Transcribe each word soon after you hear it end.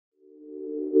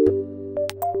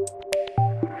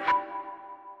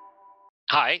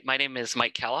Hi, my name is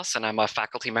Mike Kallos, and I'm a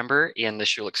faculty member in the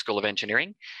Schulich School of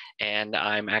Engineering, and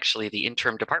I'm actually the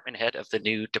interim department head of the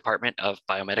new Department of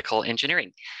Biomedical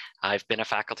Engineering. I've been a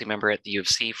faculty member at the U of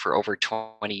C for over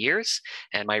 20 years,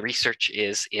 and my research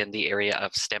is in the area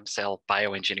of stem cell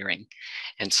bioengineering.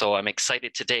 And so I'm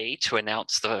excited today to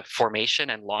announce the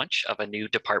formation and launch of a new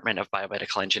Department of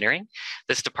Biomedical Engineering.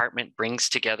 This department brings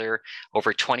together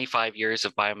over 25 years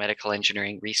of biomedical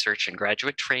engineering research and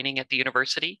graduate training at the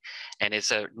university, and is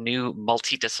a new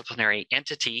multidisciplinary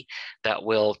entity that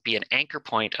will be an anchor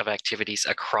point of activities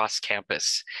across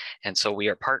campus. And so we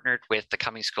are partnered with the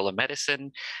Cummings School of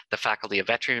Medicine, the Faculty of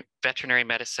Veterinary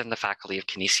Medicine, the Faculty of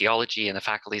Kinesiology, and the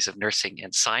Faculties of Nursing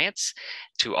and Science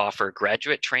to offer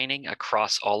graduate training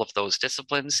across all of those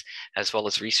disciplines, as well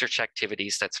as research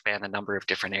activities that span a number of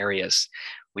different areas.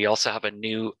 We also have a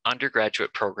new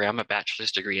undergraduate program, a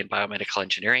bachelor's degree in biomedical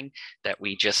engineering, that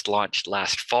we just launched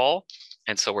last fall.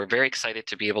 And so we're very excited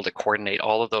to be able to coordinate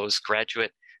all of those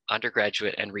graduate,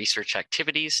 undergraduate, and research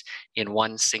activities in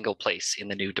one single place in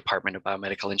the new Department of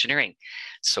Biomedical Engineering.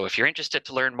 So if you're interested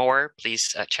to learn more,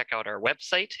 please check out our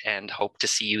website, and hope to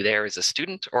see you there as a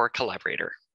student or a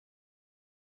collaborator.